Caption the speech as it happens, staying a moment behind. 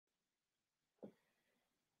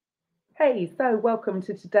Hey, so welcome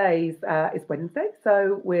to today's, it's Wednesday,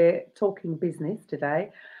 so we're talking business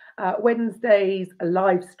today. Wednesday's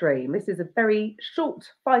live stream. This is a very short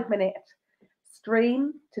 5 minute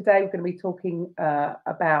stream. Today we're going to be talking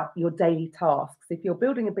about your daily tasks. If you're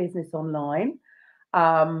building a business online,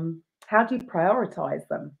 how do you prioritize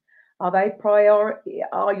them? Are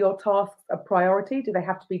your tasks a priority? Do they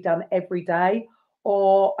have to be done every day?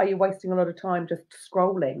 Or are you wasting a lot of time just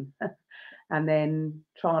scrolling and then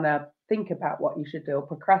trying to think about what you should do or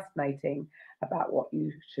procrastinating about what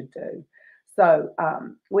you should do? So,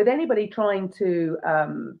 with anybody trying to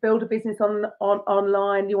build a business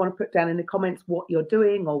online, you want to put down in the comments what you're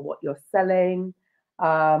doing or what you're selling,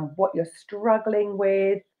 what you're struggling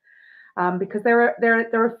with, because there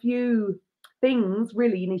are a few things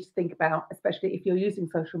really you need to think about, especially if you're using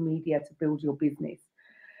social media to build your business.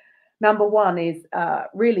 Number one is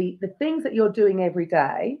really the things that you're doing every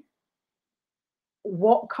day.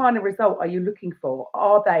 What kind of result are you looking for?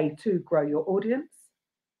 Are they to grow your audience?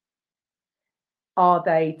 Are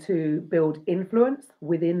they to build influence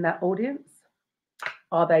within that audience?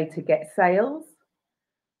 Are they to get sales?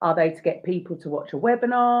 Are they to get people to watch a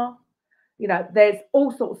webinar? You know, there's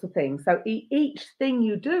all sorts of things. So each thing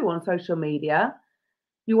you do on social media,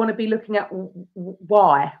 you want to be looking at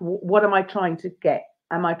why. What am I trying to get?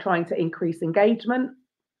 Am I trying to increase engagement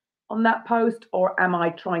on that post, or am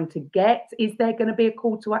I trying to get? Is there going to be a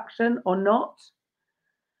call to action or not?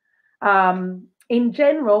 In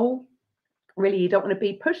general, really, you don't want to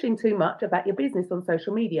be pushing too much about your business on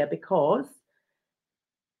social media, because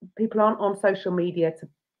people aren't on social media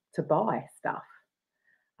to buy stuff.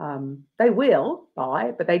 They will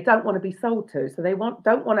buy, but they don't want to be sold to. So they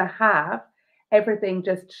don't want to have everything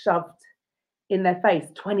just shoved in their face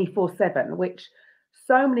 24/7, which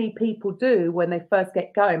so many people do when they first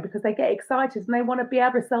get going, because they get excited and they want to be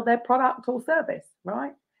able to sell their product or service,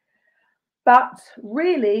 right? But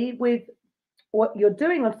really, with what you're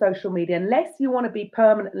doing on social media, unless you want to be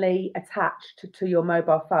permanently attached to your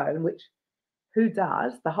mobile phone, which who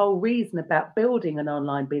does? The whole reason about building an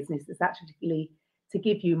online business is actually to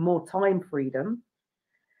give you more time freedom.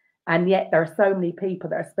 And yet there are so many people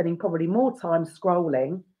that are spending probably more time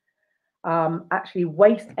scrolling, actually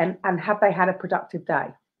waste, and have they had a productive day?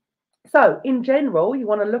 So in general, you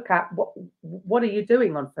want to look at what are you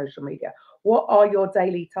doing on social media? What are your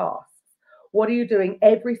daily tasks? What are you doing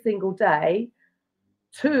every single day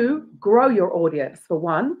to grow your audience, for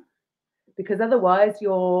one? Because otherwise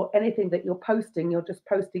anything that you're posting, you're just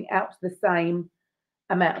posting out to the same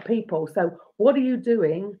amount of people. So what are you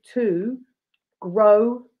doing to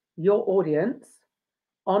grow your audience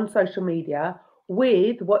on social media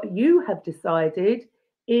with what you have decided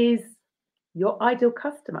is your ideal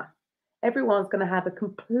customer? Everyone's going to have a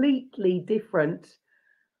completely different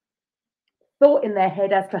thought in their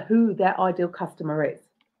head as to who their ideal customer is,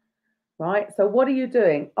 right? So what are you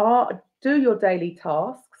doing? Do your daily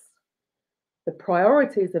tasks. The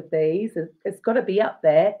priorities of these, it's got to be up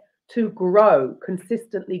there to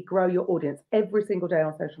consistently grow your audience every single day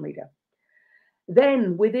on social media.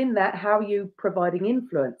 Then within that, how are you providing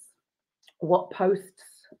influence? What posts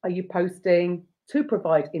are you posting to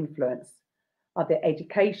provide influence? Are they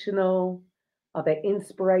educational? Are they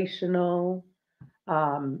inspirational?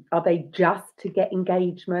 Are they just to get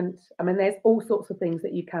engagement? I mean, there's all sorts of things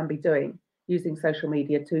that you can be doing using social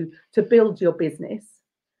media to build your business,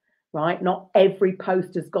 right? Not every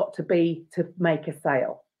post has got to be to make a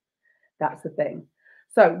sale. That's the thing.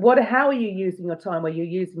 So how are you using your time? Are you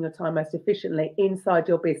using your time most efficiently inside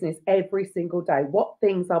your business every single day? What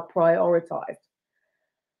things are prioritized?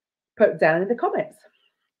 Put down in the comments.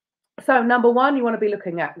 So number one, you want to be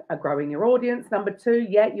looking at growing your audience. Number two,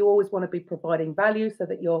 you always want to be providing value so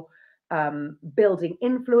that you're building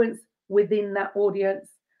influence within that audience.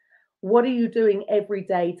 What are you doing every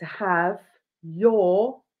day to have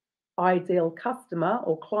your ideal customer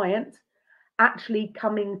or client actually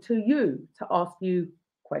coming to you to ask you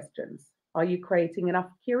questions? Are you creating enough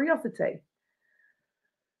curiosity?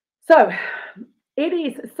 So it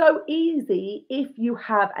is so easy if you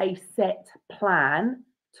have a set plan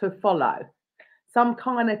to follow, some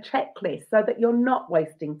kind of checklist, so that you're not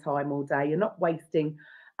wasting time all day. You're not wasting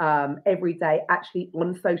every day actually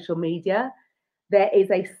on social media. There is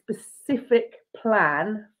a specific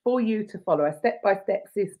plan for you to follow, a step-by-step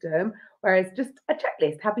system, whereas just a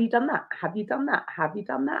checklist. Have you done that? Have you done that? Have you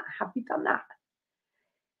done that? Have you done that?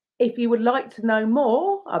 If you would like to know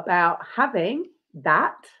more about having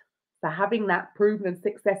that proven and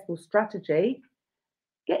successful strategy,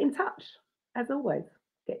 get in touch. As always,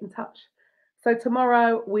 get in touch. So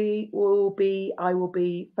tomorrow I will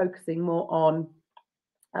be focusing more on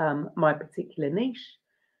my particular niche.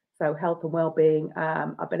 So health and well-being.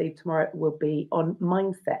 I believe tomorrow will be on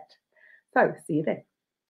mindset. So see you then.